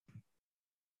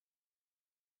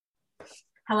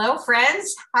Hello,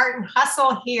 friends. Heart and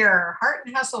Hustle here. Heart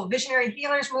and Hustle, visionary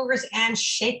healers, movers, and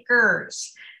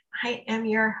shakers. I am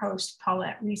your host,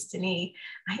 Paulette Reese-Denis.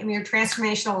 I am your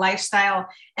transformational lifestyle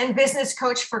and business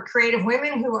coach for creative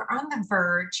women who are on the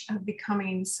verge of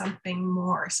becoming something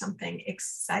more, something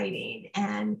exciting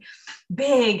and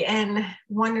big and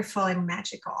wonderful and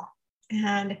magical.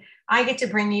 And I get to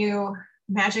bring you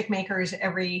magic makers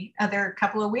every other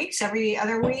couple of weeks, every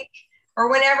other week, or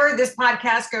whenever this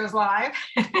podcast goes live.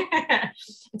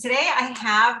 Today, I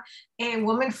have a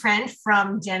woman friend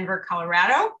from Denver,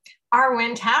 Colorado.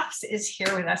 Arwen Taps is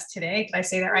here with us today. Did I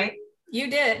say that right? You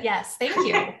did. Yes. Thank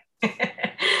you.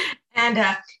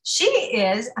 And she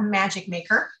is a magic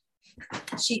maker.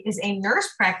 She is a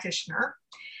nurse practitioner,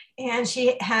 and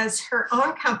she has her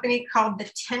own company called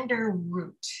The Tender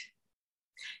Root.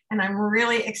 And I'm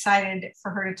really excited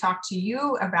for her to talk to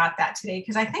you about that today,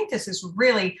 because I think this is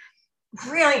really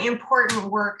important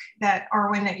work that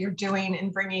Arwen, that you're doing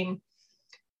and bringing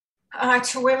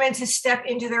to women to step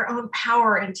into their own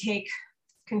power and take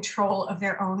control of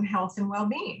their own health and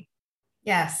well-being.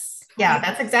 Yes. Yeah,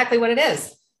 that's exactly what it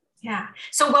is. Yeah.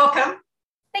 So welcome.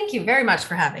 Thank you very much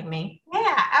for having me.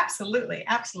 Yeah, absolutely.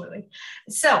 Absolutely.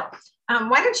 So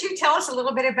why don't you tell us a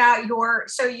little bit about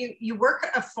you work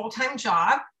a full-time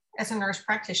job as a nurse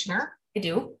practitioner. I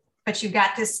do. But you've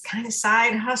got this kind of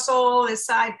side hustle, this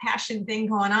side passion thing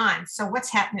going on. So what's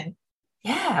happening?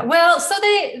 Yeah, well, so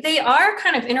they are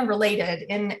kind of interrelated.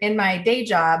 In my day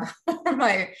job,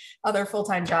 my other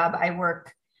full-time job, I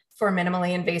work for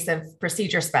minimally invasive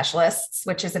procedure specialists,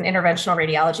 which is an interventional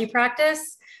radiology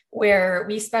practice where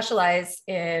we specialize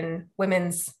in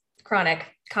women's chronic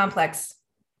complex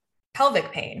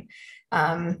pelvic pain.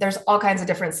 There's all kinds of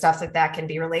different stuff that can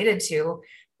be related to,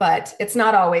 but it's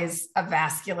not always a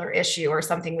vascular issue or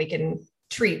something we can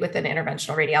treat with an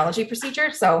interventional radiology procedure.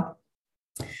 So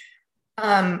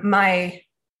my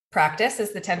practice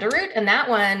is the Tender Root, and that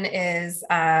one is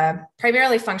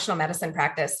primarily functional medicine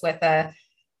practice with a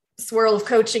swirl of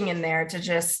coaching in there to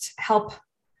just help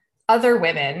other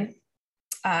women,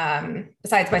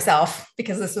 besides myself,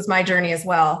 because this was my journey as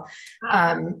well.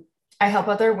 I help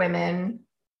other women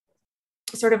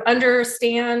sort of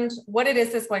understand what it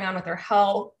is that's going on with their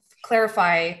health,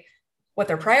 clarify what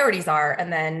their priorities are,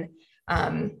 and then,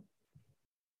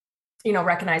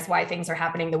 recognize why things are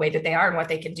happening the way that they are and what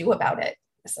they can do about it,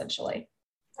 essentially.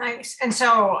 Nice. And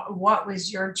so what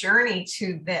was your journey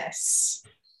to this?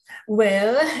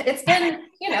 Well, it's been,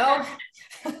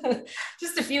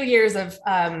 just a few years of,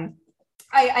 I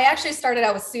actually started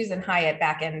out with Susan Hyatt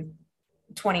back in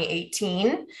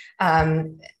 2018.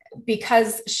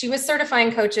 Because she was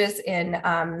certifying coaches in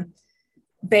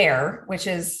BARE, which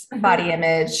is body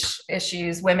image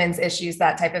issues, women's issues,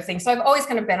 that type of thing. So I've always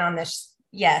kind of been on this.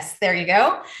 Yes, there you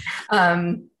go.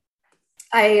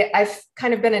 I've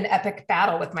kind of been in epic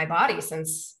battle with my body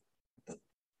since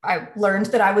I learned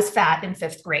that I was fat in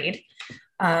 5th grade.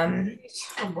 Oh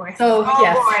boy. So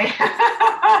yes,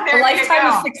 boy. a lifetime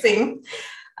of fixing.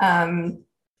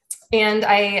 And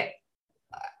I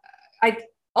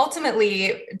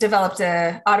ultimately developed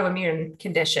an autoimmune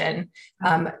condition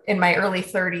in my early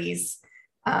 30s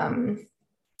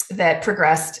that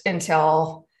progressed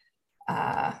until,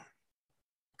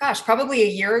 probably a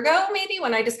year ago, maybe,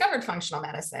 when I discovered functional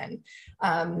medicine.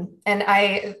 And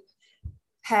I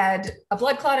had a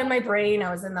blood clot in my brain.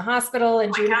 I was in the hospital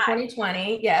in June of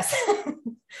 2020. Yes.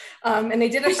 And they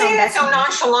did You say that so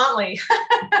nonchalantly.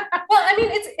 Well, I mean,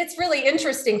 it's really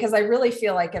interesting because I really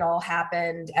feel like it all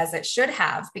happened as it should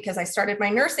have, because I started my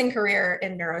nursing career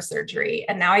in neurosurgery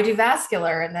and now I do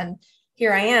vascular. And then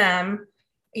here I am,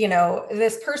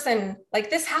 this person, like,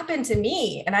 this happened to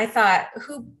me. And I thought,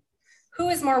 who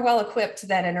is more well-equipped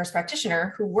than a nurse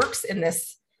practitioner who works in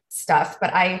this stuff?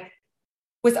 But I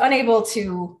was unable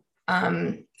to,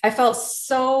 I felt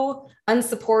so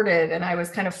unsupported and I was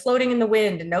kind of floating in the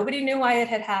wind and nobody knew why it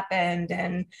had happened.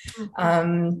 And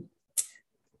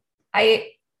I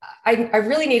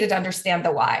really needed to understand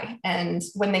the why. And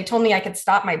when they told me I could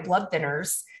stop my blood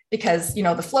thinners because,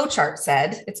 the flow chart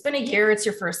said, it's been a year, it's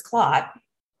your first clot,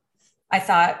 I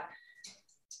thought,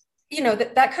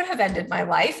 that could have ended my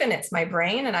life, and it's my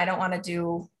brain, and I don't want to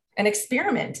do an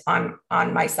experiment on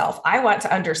myself. I want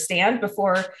to understand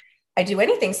before I do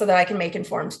anything so that I can make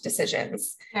informed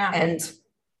decisions. Yeah. And,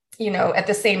 at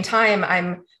the same time,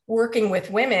 I'm working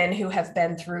with women who have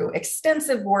been through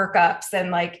extensive workups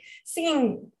and like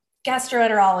seeing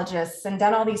gastroenterologists and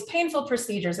done all these painful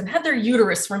procedures and had their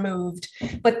uterus removed,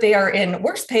 but they are in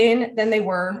worse pain than they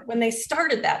were when they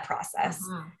started that process.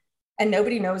 And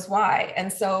nobody knows why.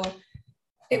 And so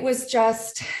it was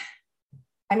just,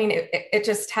 it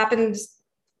just happened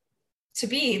to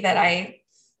be that I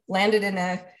landed in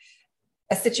a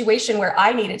situation where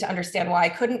I needed to understand why I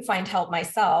couldn't find help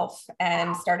myself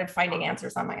and started finding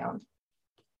answers on my own.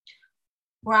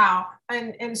 Wow.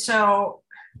 And so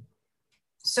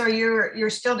you're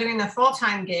still doing the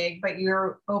full-time gig, but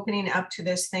you're opening up to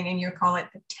this thing and you call it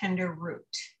the Tender Root.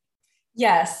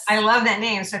 Yes. I love that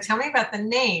name. So tell me about the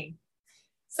name.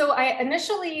 So I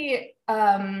initially,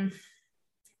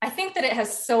 I think that it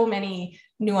has so many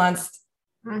nuanced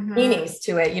meanings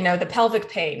to it. You know, the pelvic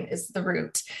pain is the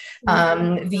root.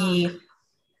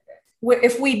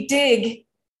 If we dig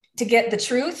to get the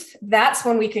truth, that's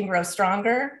when we can grow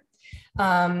stronger.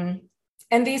 And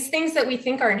these things that we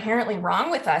think are inherently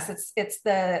wrong with us, it's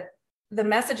the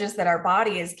messages that our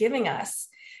body is giving us.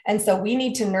 And so we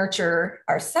need to nurture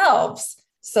ourselves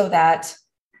so that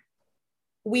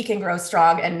we can grow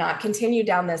strong and not continue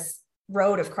down this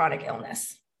road of chronic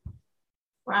illness.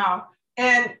 Wow.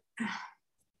 And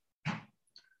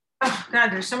oh God,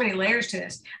 there's so many layers to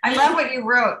this. I love what you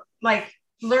wrote, like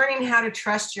learning how to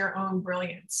trust your own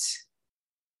brilliance.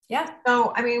 Yeah.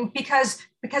 So, I mean, because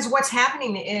what's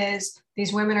happening is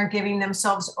these women are giving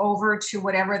themselves over to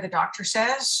whatever the doctor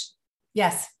says.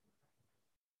 Yes.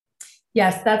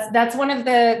 Yes. That's one of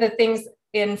the things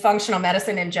in functional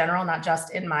medicine in general, not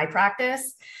just in my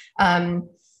practice,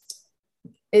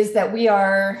 is that we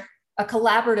are a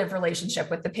collaborative relationship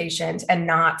with the patient and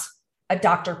not a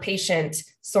doctor-patient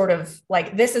sort of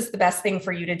like, this is the best thing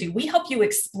for you to do. We help you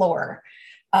explore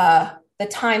the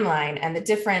timeline and the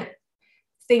different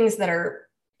things that are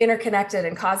interconnected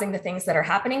and causing the things that are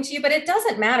happening to you. But it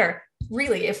doesn't matter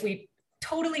really if we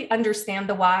totally understand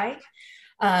the why.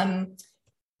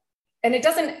 And it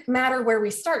doesn't matter where we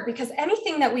start, because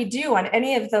anything that we do on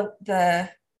any of the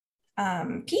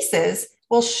pieces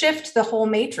will shift the whole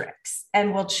matrix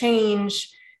and will change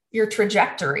your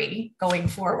trajectory going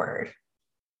forward.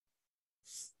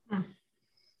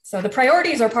 So the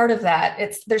priorities are part of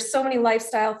that. There's so many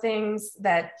lifestyle things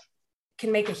that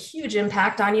can make a huge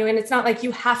impact on you. And it's not like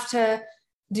you have to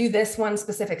do this one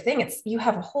specific thing. You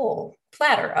have a whole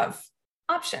platter of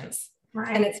options,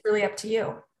 right? And it's really up to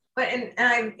you. But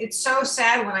it's so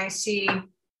sad when I see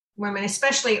women,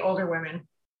 especially older women,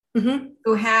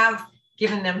 who have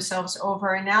given themselves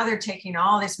over, and now they're taking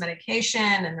all this medication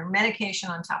and their medication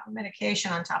on top of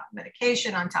medication on top of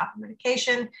medication on top of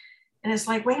medication. And it's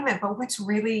like, wait a minute, but what's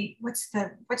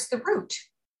the root?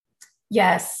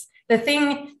 Yes. The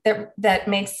thing that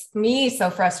makes me so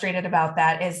frustrated about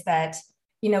that is that,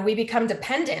 you know, we become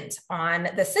dependent on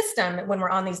the system when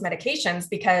we're on these medications,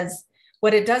 because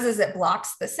what it does is it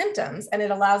blocks the symptoms and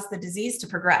it allows the disease to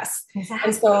progress. Exactly.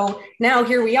 And so now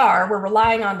here we are, we're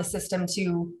relying on the system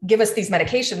to give us these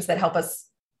medications that help us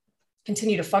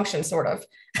continue to function, sort of.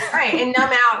 Right. And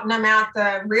numb out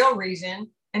the real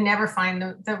reason and never find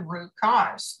the root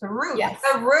cause. The root. Yes.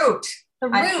 The root.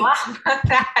 I love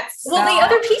that. Well, the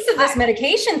other piece of this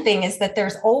medication thing is that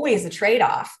there's always a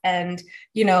trade-off. And,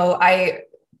 you know, I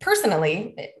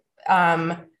personally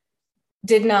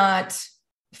did not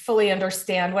fully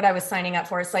understand what I was signing up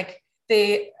for. It's like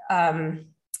birth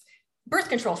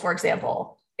control, for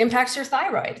example, impacts your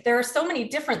thyroid. There are so many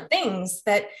different things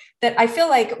that I feel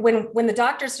like when the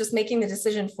doctor's just making the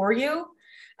decision for you,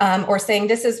 or saying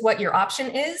this is what your option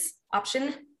is,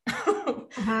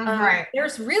 right.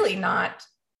 There's really not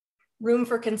room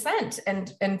for consent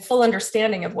and full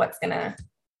understanding of what's gonna.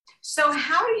 So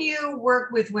how do you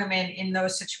work with women in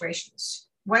those situations?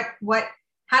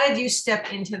 How did you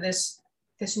step into this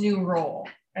new role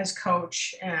as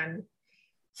coach and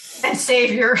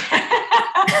savior?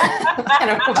 I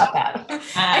don't know about that.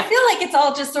 I feel like it's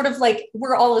all just sort of like,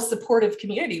 we're all a supportive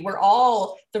community.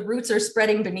 The roots are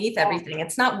spreading beneath everything.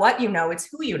 It's not what you know, it's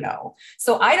who you know.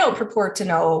 So I don't purport to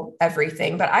know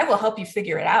everything, but I will help you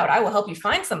figure it out. I will help you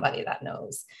find somebody that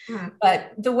knows.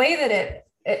 But the way that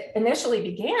it initially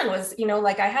began was, you know,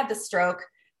 like I had the stroke.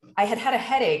 I had a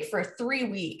headache for 3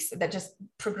 weeks that just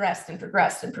progressed and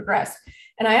progressed and progressed.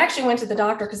 And I actually went to the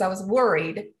doctor because I was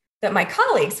worried that my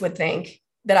colleagues would think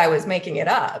that I was making it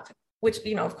up, which,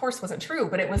 you know, of course wasn't true,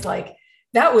 but it was like,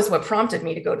 that was what prompted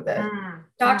me to go to the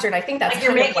doctor. And I think that's like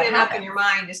you're making it up in your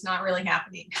mind. It's not really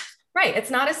happening. Right.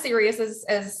 It's not as serious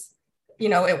as, you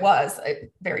know, it was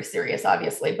very serious,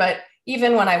 obviously. But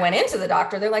even when I went into the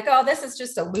doctor, they're like, oh, this is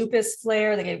just a lupus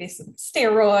flare. They gave me some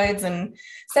steroids and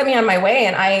sent me on my way.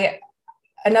 And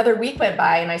another week went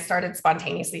by and I started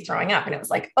spontaneously throwing up. And it was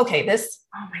like, okay, this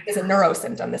is a neuro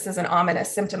symptom. This is an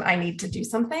ominous symptom. I need to do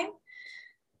something.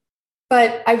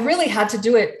 But I really had to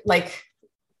do it. Like,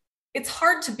 it's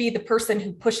hard to be the person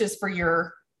who pushes for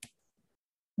your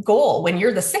goal when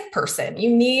you're the sick person.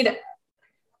 You need a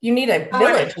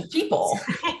village of people.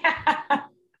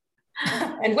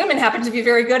 And women happen to be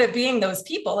very good at being those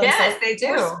people. And yes, so they do.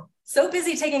 We're so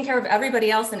busy taking care of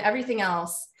everybody else and everything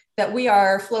else that we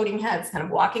are floating heads, kind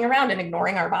of walking around and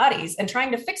ignoring our bodies and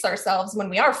trying to fix ourselves when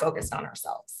we are focused on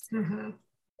ourselves. Mm-hmm.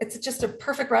 It's just a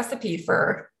perfect recipe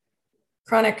for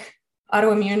chronic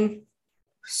autoimmune.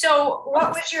 So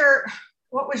what was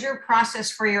your process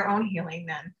for your own healing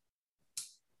then?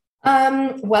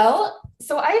 Well,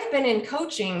 so I've been in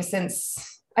coaching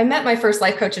since I met my first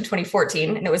life coach in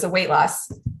 2014, and it was a weight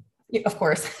loss. Of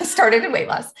course, started in weight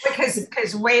loss.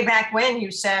 Because way back when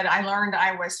you said I learned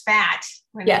I was fat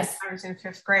when yes. I was in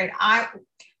 5th grade.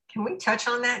 Can we touch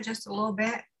on that just a little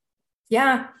bit?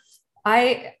 Yeah.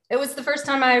 It was the first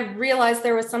time I realized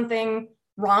there was something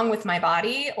wrong with my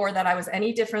body, or that I was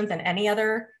any different than any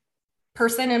other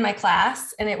person in my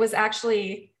class. And it was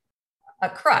actually a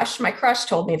crush. My crush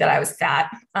told me that I was fat.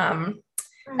 And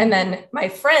then my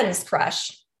friend's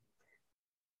crush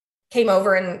came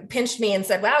over and pinched me and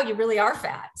said, wow, you really are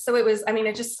fat. So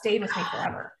it just stayed with me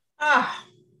forever. Oh,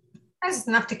 that's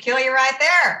enough to kill you right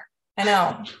there. I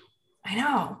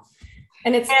know.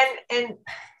 And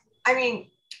I mean,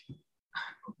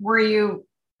 were you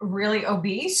really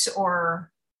obese,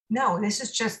 or no, this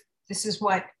is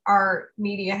what our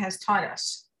media has taught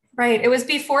us. Right. It was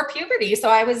before puberty. So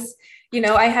I was,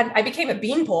 I became a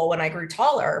beanpole when I grew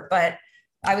taller, but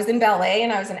I was in ballet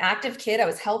and I was an active kid. I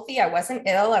was healthy. I wasn't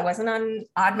ill. I wasn't on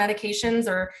odd medications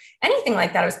or anything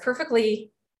like that. I was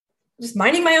perfectly just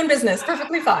minding my own business,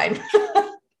 perfectly fine.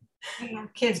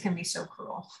 Kids can be so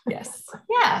cruel. Yes.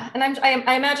 Yeah. And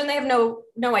I imagine they have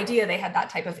no idea they had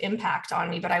that type of impact on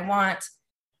me, but I want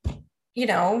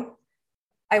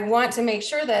to make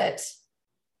sure that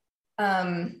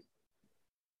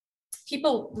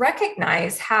people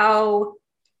recognize how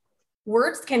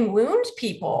words can wound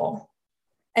people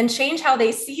and change how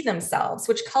they see themselves,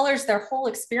 which colors their whole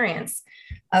experience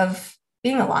of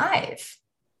being alive.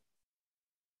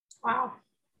 Wow.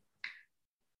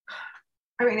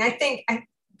 I mean, I think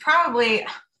probably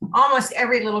almost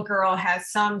every little girl has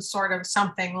some sort of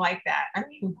something like that. I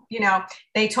mean,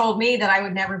 they told me that I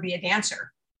would never be a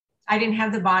dancer. I didn't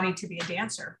have the body to be a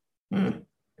dancer. Mm.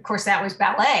 Of course, that was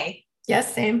ballet.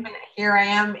 Yes, same. And here I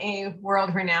am, a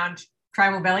world-renowned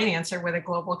tribal ballet dancer with a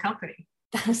global company.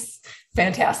 That's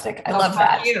fantastic. I love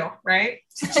that. You, right?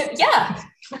 Yeah.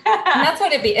 And that's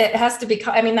what it has to be.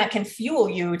 That can fuel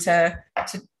you to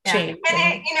change.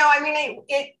 And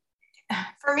it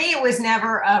for me, it was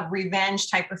never a revenge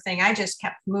type of thing. I just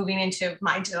kept moving into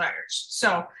my desires.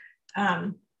 So,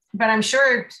 but I'm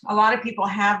sure a lot of people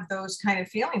have those kind of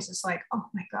feelings. It's like, oh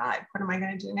my God, what am I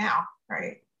going to do now?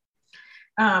 Right.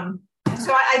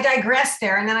 So I digressed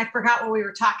there, and then I forgot what we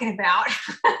were talking about.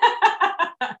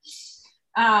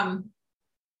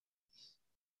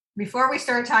 Before we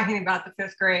started talking about the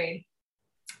 5th grade,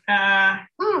 I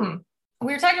think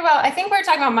we were talking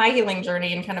about my healing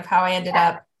journey and kind of how I ended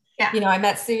up. Yeah. I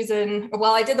met Susan.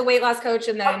 Well, I did the weight loss coach,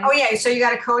 and then. Oh yeah. So you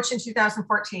got a coach in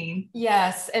 2014.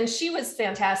 Yes. And she was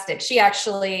fantastic. She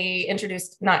actually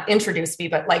not introduced me,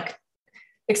 but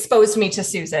exposed me to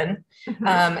Susan,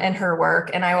 and her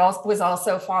work. And I was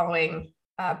also following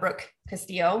Brooke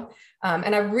Castillo.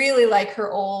 And I really like her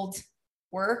old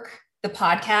work. The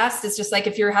podcast is just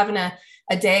if you're having a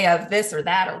day of this or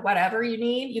that or whatever you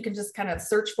need, you can just kind of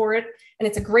search for it. And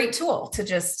it's a great tool to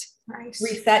just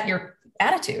reset your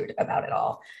attitude about it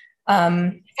all.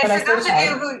 And for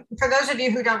those of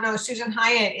you who don't know, Susan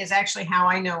Hyatt is actually how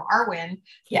I know Arwen.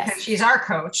 Yes. She's our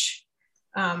coach.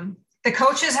 The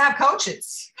coaches have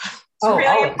coaches. It's really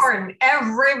always important.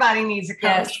 Everybody needs a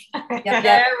coach. Yes.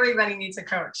 Yep. Everybody needs a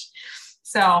coach.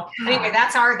 So anyway,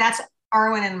 that's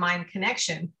Arwen and mine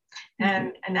connection.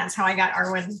 And that's how I got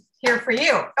Arwen here for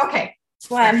you. Okay. That's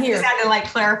why I'm here. Just had to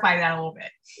clarify that a little bit.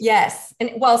 Yes.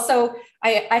 And so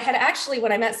I had actually,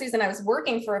 when I met Susan, I was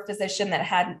working for a physician that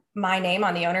had my name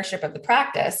on the ownership of the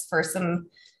practice for some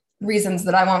reasons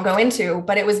that I won't go into,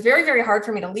 but it was very, very hard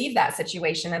for me to leave that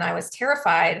situation. And I was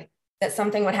terrified that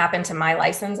something would happen to my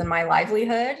license and my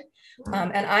livelihood.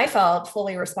 And I felt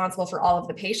fully responsible for all of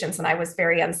the patients. And I was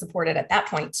very unsupported at that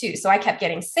point too. So I kept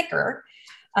getting sicker.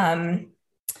 And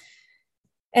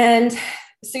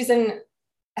Susan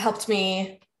helped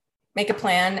me make a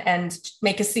plan and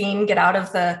make a scene, get out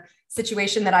of the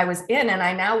situation that I was in. And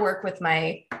I now work with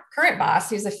my current boss,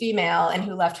 who's a female and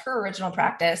who left her original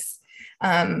practice,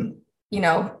 and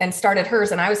started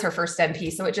hers. And I was her first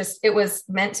NP. So it was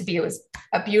meant to be. It was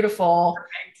a beautiful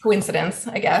coincidence,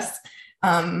 I guess.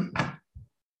 And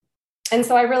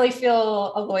so I really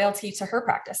feel a loyalty to her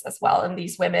practice as well, and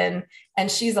these women.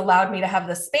 And she's allowed me to have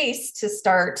the space to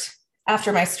start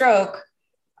after my stroke.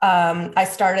 I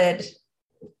started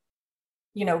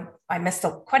I missed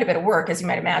quite a bit of work, as you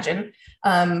might imagine.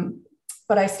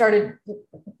 But I started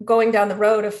going down the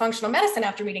road of functional medicine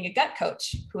after meeting a gut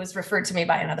coach who was referred to me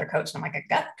by another coach. And I'm like, a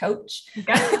gut coach?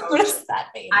 Gut coach. What does that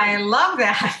mean? I love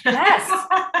that. Yes.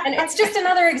 And it's just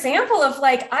another example of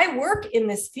like, I work in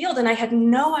this field and I had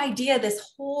no idea this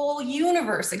whole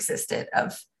universe existed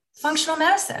of functional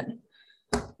medicine,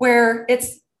 where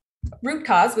it's root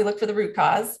cause. We look for the root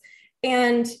cause,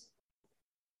 and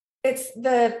it's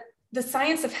the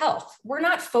science of health. We're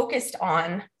not focused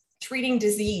on treating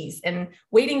disease and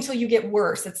waiting till you get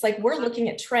worse. It's like we're looking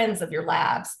at trends of your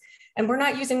labs, and we're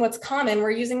not using what's common. We're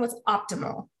using what's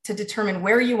optimal to determine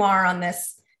where you are on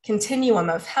this continuum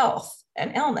of health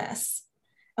and illness.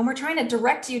 And we're trying to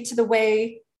direct you to the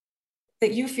way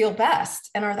that you feel best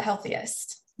and are the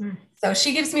healthiest. So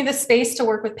she gives me the space to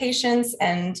work with patients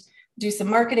and do some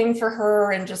marketing for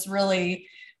her and just really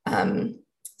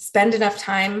spend enough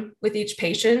time with each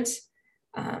patient.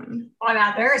 Well,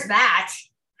 now there's that.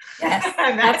 Yes,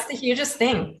 that's the hugest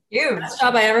thing. Huge. Best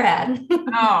job I ever had.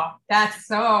 Oh, that's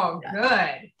so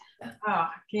good. Oh,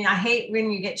 I hate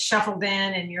when you get shuffled in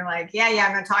and you're like, yeah,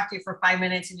 I'm going to talk to you for 5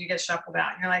 minutes, and you get shuffled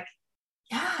out. And you're like,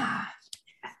 yeah.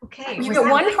 Okay. You get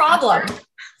one problem.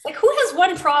 It's like, who has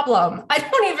one problem? I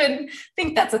don't even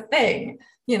think that's a thing,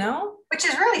 Which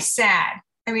is really sad.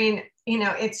 I mean,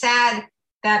 it's sad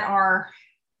that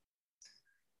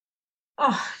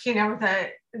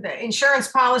the insurance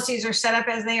policies are set up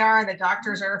as they are. The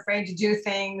doctors are afraid to do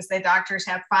things. The doctors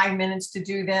have 5 minutes to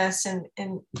do this. And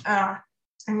I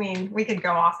mean, we could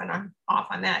go off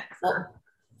on that.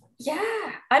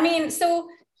 Yeah. I mean, so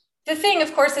the thing,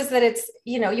 of course, is that it's,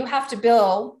 you have to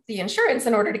bill the insurance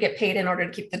in order to get paid, in order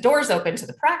to keep the doors open to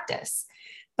the practice.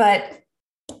 But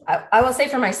I will say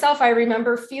for myself, I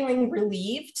remember feeling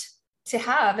relieved to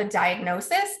have a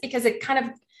diagnosis, because it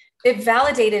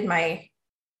validated my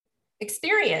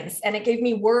experience, and it gave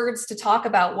me words to talk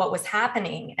about what was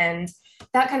happening and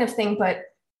that kind of thing. But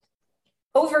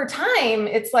over time,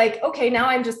 it's like, okay, now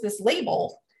I'm just this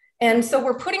label. And so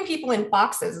we're putting people in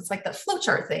boxes. It's like the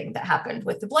flowchart thing that happened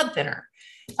with the blood thinner,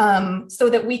 so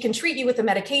that we can treat you with the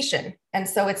medication. And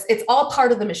so it's all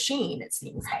part of the machine, it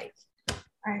seems like.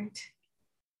 Right.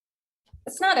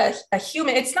 It's not a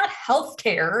human, it's not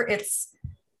healthcare.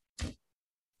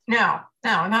 No,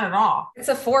 not at all. It's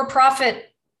a for-profit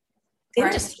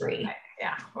industry. Right.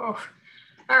 Yeah. Oh.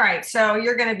 All right. So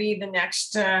you're going to be the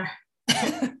next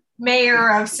mayor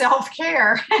of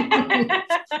self-care.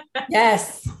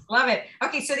 Yes. Love it.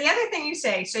 Okay. So the other thing you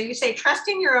say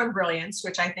trusting your own brilliance,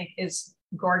 which I think is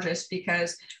gorgeous,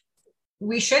 because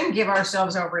we shouldn't give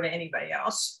ourselves over to anybody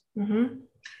else. Mm-hmm.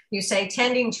 You say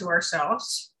tending to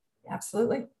ourselves.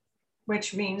 Absolutely.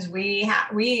 Which means we have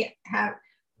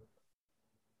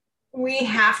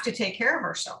to take care of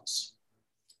ourselves.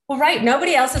 Well, right.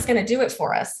 Nobody else is going to do it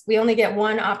for us. We only get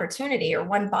one opportunity or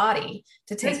one body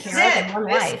to take care of in one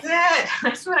life.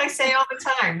 That's what I say all the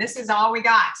time. This is all we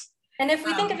got. And if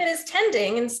we think of it as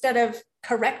tending instead of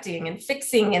correcting and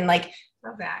fixing and like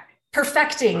love that.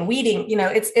 Perfecting, weeding,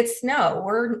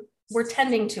 we're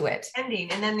tending to it. Tending.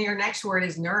 And then your next word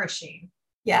is nourishing.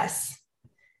 Yes.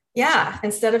 Yeah.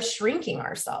 Instead of shrinking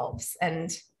ourselves and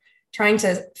trying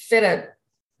to fit a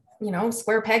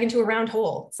square peg into a round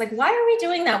hole. It's like, why are we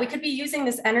doing that? We could be using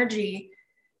this energy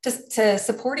to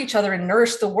support each other and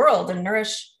nourish the world and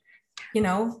nourish,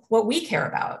 what we care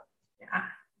about. Yeah.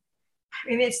 I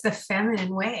mean, it's the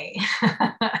feminine way.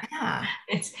 Yeah.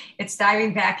 It's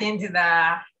diving back into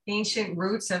the ancient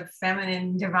roots of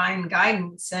feminine divine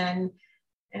guidance and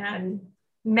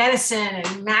medicine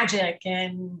and magic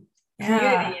and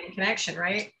community and connection,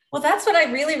 right? Well, that's what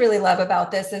I really, really love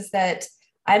about this, is that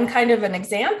I'm kind of an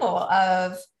example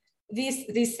of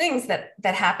these things that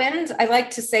happened. I like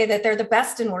to say that they're the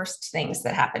best and worst things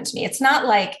that happened to me. It's not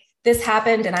like this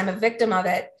happened and I'm a victim of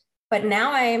it, but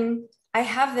now I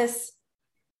have this.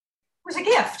 It was a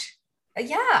gift.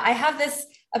 Yeah. I have this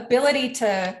ability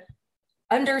to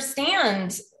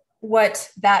understand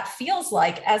what that feels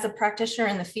like as a practitioner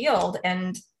in the field.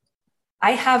 And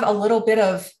I have a little bit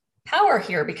of power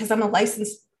here because I'm a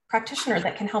licensed practitioner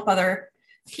that can help other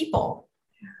people.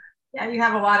 Yeah, you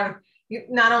have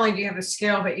not only do you have the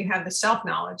skill, but you have the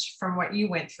self-knowledge from what you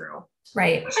went through.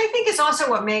 Right. Which I think is also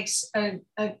what makes a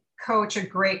coach a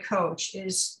great coach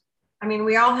is, I mean,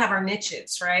 we all have our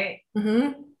niches, right?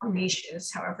 Mm-hmm. Or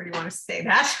niches, however you want to say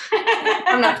that.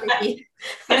 I'm not picky.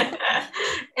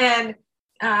 And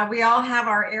we all have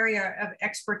our area of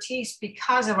expertise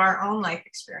because of our own life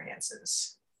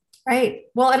experiences. Right.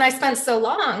 Well, and I spent so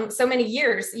many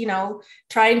years,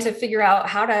 trying to figure out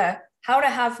how to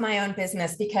have my own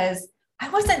business, because I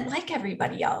wasn't like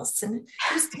everybody else, and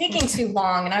it was taking too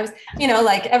long. And I was,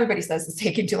 like everybody says it's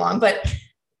taking too long, but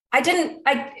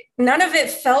none of it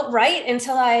felt right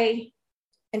until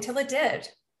it did.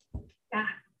 Yeah.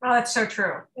 Well, that's so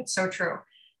true. It's so true.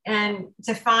 And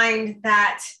to find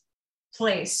that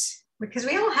place, because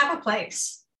we all have a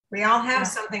place. We all have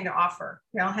something to offer.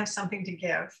 We all have something to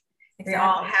give. Exactly. We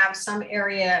all have some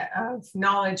area of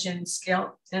knowledge and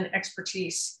skill and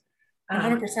expertise.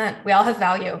 100%. We all have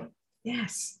value.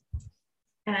 Yes.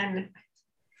 And,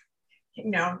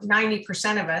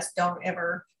 90% of us don't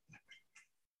ever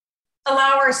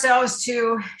allow ourselves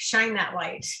to shine that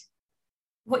light.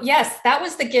 Well, yes, that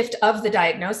was the gift of the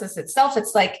diagnosis itself.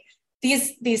 It's like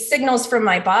these signals from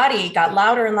my body got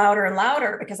louder and louder and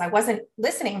louder because I wasn't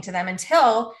listening to them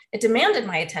until it demanded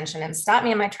my attention and stopped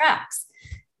me in my tracks.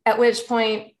 At which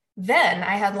point, then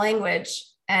I had language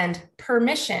and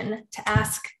permission to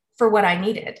ask for what I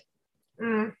needed.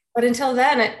 But until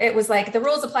then, it was like the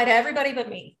rules apply to everybody but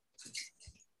me.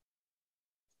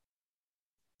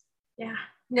 Yeah.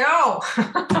 No,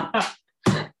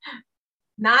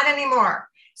 not anymore.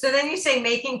 So then you say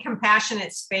making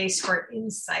compassionate space for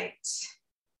insight.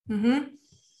 Mm-hmm.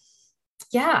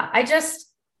 Yeah, I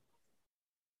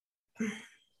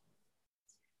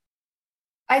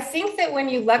think that when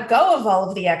you let go of all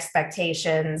of the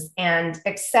expectations and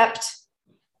accept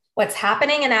what's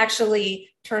happening and actually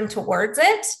turn towards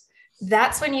it,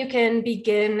 that's when you can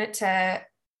begin to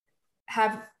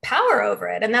have power over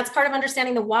it. And that's part of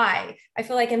understanding the why. I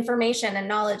feel like information and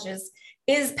knowledge is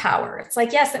power. It's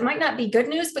like, yes, it might not be good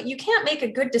news, but you can't make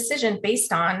a good decision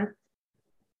based on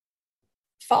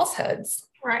falsehoods.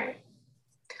 Right.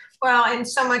 Well, and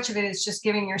so much of it is just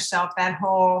giving yourself that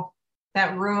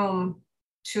room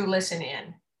to listen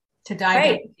in, to dive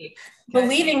in deep.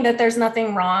 Believing that there's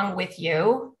nothing wrong with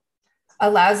you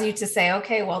allows you to say,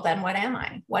 okay, well then what am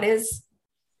I? What is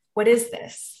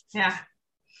this? Yeah.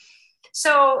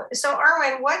 So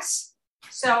Arwen, what's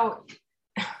been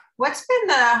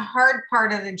the hard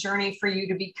part of the journey for you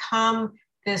to become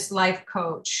this life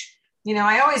coach?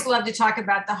 I always love to talk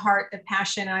about the heart, the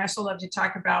passion. I also love to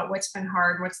talk about what's been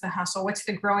hard, what's the hustle, what's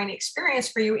the growing experience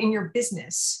for you in your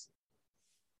business?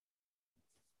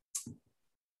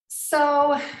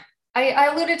 So I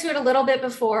alluded to it a little bit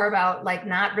before about like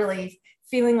not really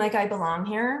feeling like I belong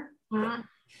here. Mm-hmm.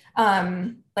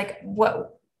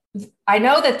 I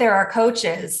know that there are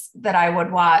coaches that I would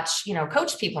watch,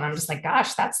 coach people. And I'm just like,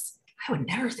 gosh, I would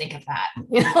never think of that.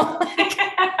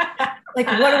 Like,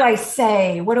 what do I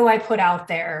say? What do I put out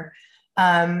there?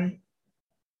 But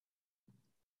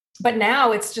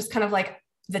now it's just kind of like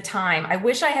the time. I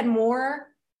wish I had more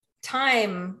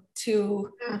time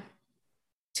to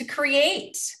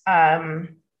create.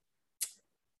 And,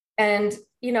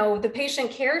 the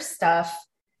patient care stuff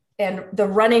and the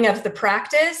running of the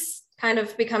practice kind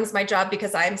of becomes my job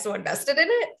because I'm so invested in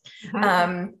it.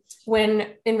 Mm-hmm. When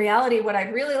in reality, what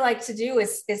I'd really like to do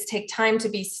is take time to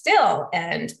be still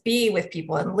and be with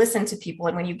people and listen to people.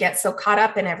 And when you get so caught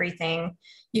up in everything,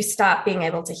 you stop being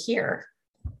able to hear.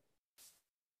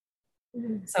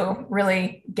 Mm-hmm. So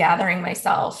really gathering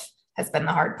myself has been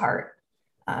the hard part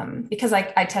because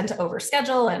I tend to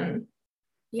overschedule and,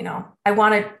 I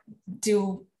want to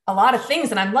do a lot of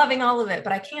things and I'm loving all of it,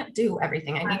 but I can't do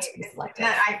everyking. I need to be selective.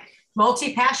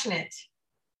 Multi-passionate.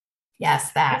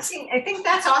 Yes, that. I think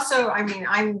that's also,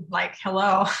 I'm like,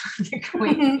 hello, the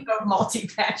queen of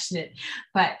multi-passionate,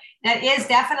 but that is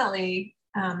definitely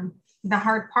the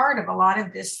hard part of a lot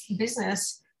of this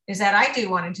business is that I do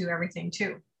want to do everything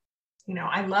too.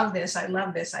 I love this. I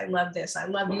love this. I love this. I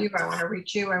love you. I want to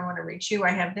reach you. I want to reach you.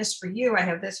 I have this for you. I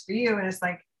have this for you. And it's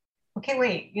like, okay,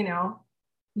 wait,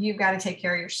 you've got to take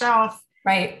care of yourself.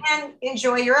 Right. And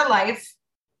enjoy your life.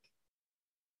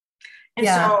 And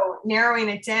so narrowing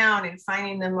it down and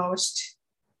finding the most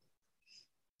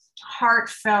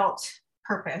heartfelt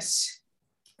purpose.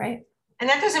 Right. And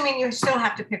that doesn't mean you still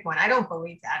have to pick one. I don't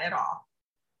believe that at all.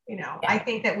 I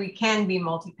think that we can be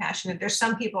multi-passionate. There's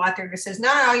some people out there that says,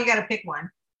 no, you got to pick one.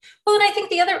 Well, and I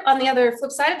think on the other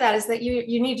flip side of that is that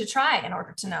you need to try in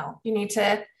order to know. You need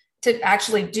to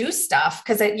actually do stuff.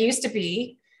 Because it used to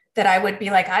be that I would be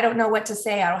like, I don't know what to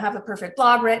say. I don't have a perfect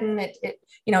blog written. It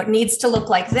needs to look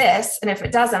like this. And if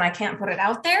it doesn't, I can't put it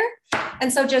out there.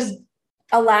 And so just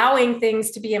allowing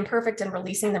things to be imperfect and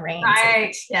releasing the reins.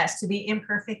 Right. Yes. To be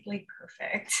imperfectly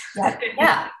perfect.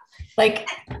 Yeah. Like,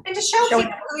 and to show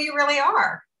people who you really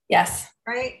are. Yes.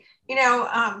 Right.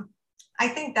 I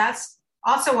think that's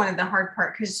also one of the hard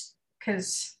part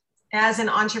because as an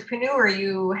entrepreneur,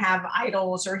 you have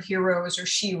idols or heroes or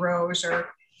sheroes or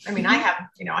I mean, I have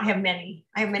many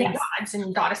Yes. gods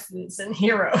and goddesses and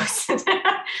heroes.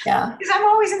 Yeah. Because I'm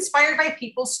always inspired by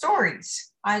people's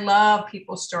stories. I love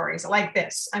people's stories like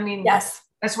this. I mean, Yes.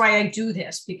 that's why I do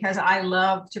this, because I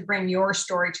love to bring your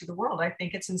story to the world. I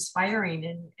think it's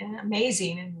inspiring and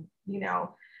amazing. And,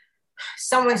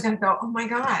 someone's going to go, oh my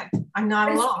God, I'm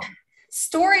not alone.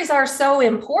 Stories are so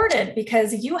important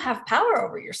because you have power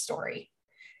over your story.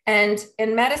 And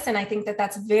in medicine, I think that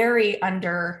that's very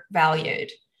undervalued.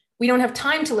 We don't have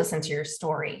time to listen to your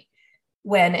story.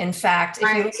 When in fact,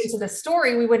 if you listen to the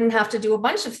story, we wouldn't have to do a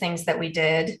bunch of things that we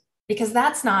did, because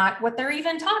that's not what they're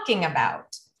even talking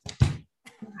about.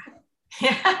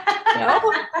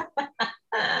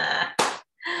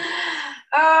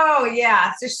 Oh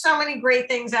yeah, there's so many great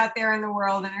things out there in the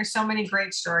world, and there's so many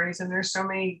great stories, and there's so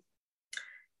many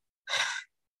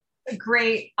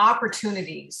great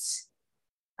opportunities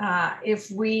if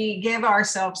we give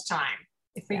ourselves time,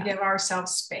 if we give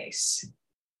ourselves space.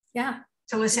 Yeah.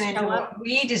 To listen into what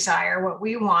we desire, what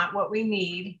we want, what we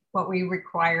need, what we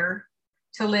require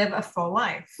to live a full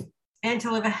life and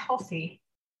to live a healthy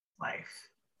life.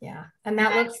 Yeah. And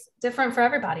that looks different for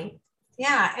everybody.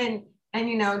 Yeah. And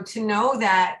to know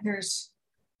that there's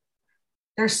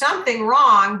something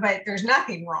wrong, but there's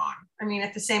nothing wrong. I mean,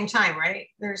 at the same time, right?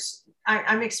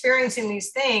 I'm experiencing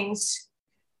these things,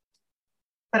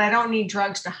 but I don't need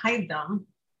drugs to hide them.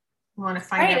 I want to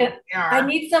find out what they are. I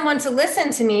need someone to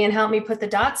listen to me and help me put the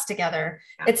dots together.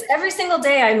 Yeah. It's every single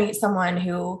day I meet someone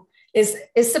who is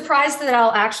surprised that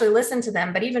I'll actually listen to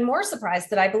them, but even more surprised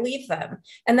that I believe them.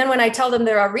 And then when I tell them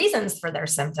there are reasons for their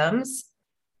symptoms,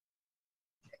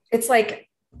 it's like,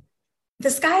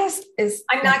 this guy is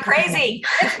I'm not crazy.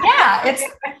 It's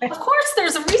of course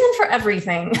there's a reason for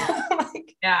everything.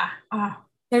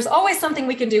 There's always something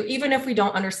we can do, even if we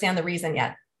don't understand the reason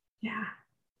yet.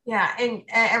 Yeah. And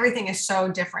everything is so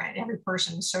different. Every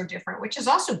person is so different, which is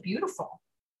also beautiful.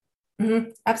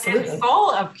 Mm-hmm. Absolutely. And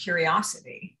full of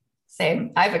curiosity.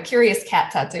 Same. I have a curious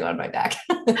cat tattoo on my back.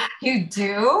 You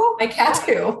do? My cat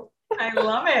too. I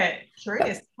love it.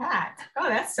 Curious cat. Oh,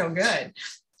 that's so good.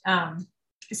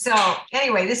 So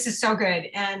anyway, this is so good.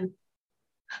 And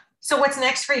so what's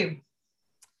next for you?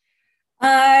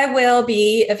 I will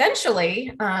be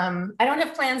eventually. I don't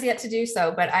have plans yet to do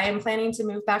so, but I am planning to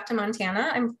move back to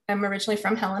Montana. I'm originally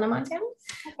from Helena, Montana.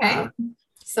 Okay.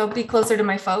 So be closer to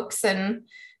my folks and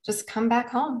just come back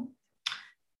home.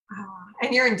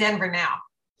 And you're in Denver now.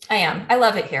 I am. I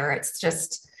love it here. It's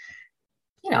just,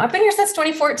 I've been here since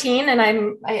 2014, and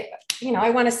I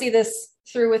want to see this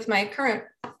through with my current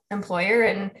employer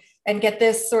and get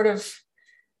this sort of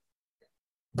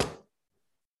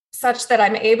such that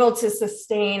I'm able to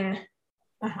sustain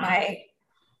my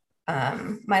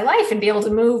life and be able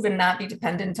to move and not be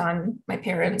dependent on my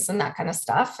parents and that kind of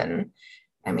stuff. And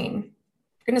I mean,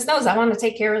 goodness knows, I want to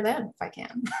take care of them if I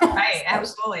can. Right,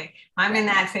 absolutely. I'm in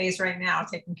that phase right now,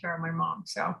 taking care of my mom.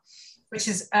 So, which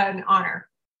is an honor,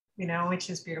 which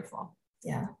is beautiful.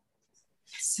 Yeah.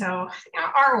 So,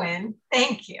 Arwen,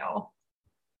 thank you.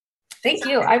 Thank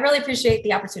you. I really appreciate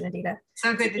the opportunity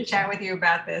So good to chat with you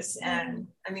about this. And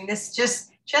I mean, this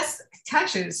just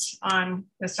touches on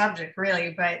the subject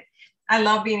really, but I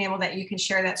love being able that you can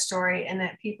share that story, and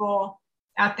that people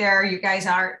out there, you guys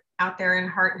are out there in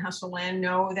Heart and Hustle land,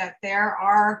 know that there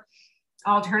are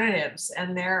alternatives,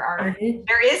 and there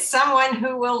is someone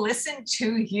who will listen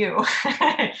to you.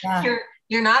 Yeah.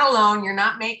 You're not alone. You're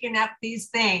not making up these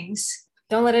things.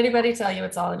 Don't let anybody tell you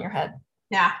it's all in your head.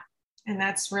 Yeah. And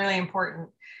that's really important,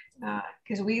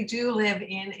 because we do live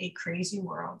in a crazy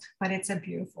world, but it's a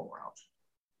beautiful world.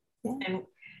 Yeah. And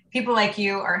people like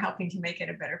you are helping to make it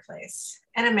a better place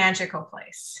and a magical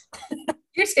place.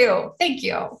 You too. Thank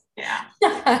you.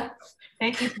 Yeah.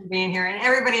 Thank you for being here. And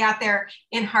everybody out there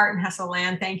in Heart and Hustle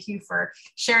land, thank you for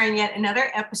sharing yet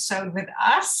another episode with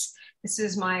us. This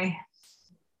is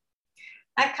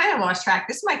I kind of lost track.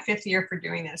 This is my 5th year for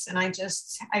doing this. And I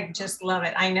just love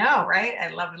it. I know, right? I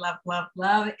love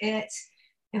it.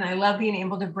 And I love being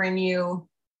able to bring you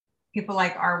people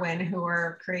like Arwen, who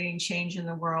are creating change in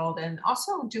the world and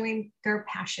also doing their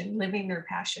passion, living their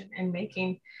passion, and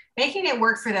making it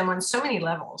work for them on so many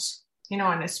levels,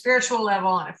 on a spiritual level,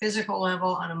 on a physical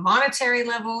level, on a monetary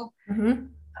level,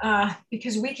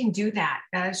 because we can do that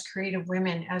as creative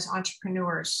women, as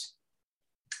entrepreneurs.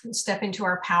 And step into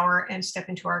our power and step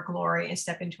into our glory and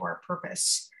step into our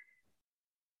purpose,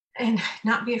 and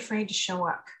not be afraid to show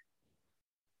up,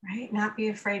 right? Not be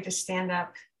afraid to stand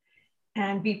up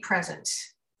and be present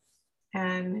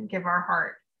and give our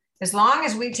heart. As long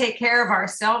as we take care of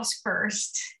ourselves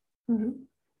first,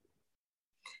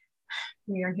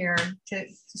 We are here to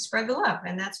spread the love,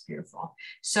 and that's beautiful.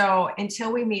 So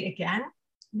until we meet again,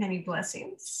 many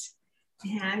blessings,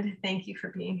 and thank you for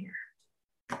being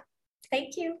here.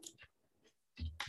 Thank you.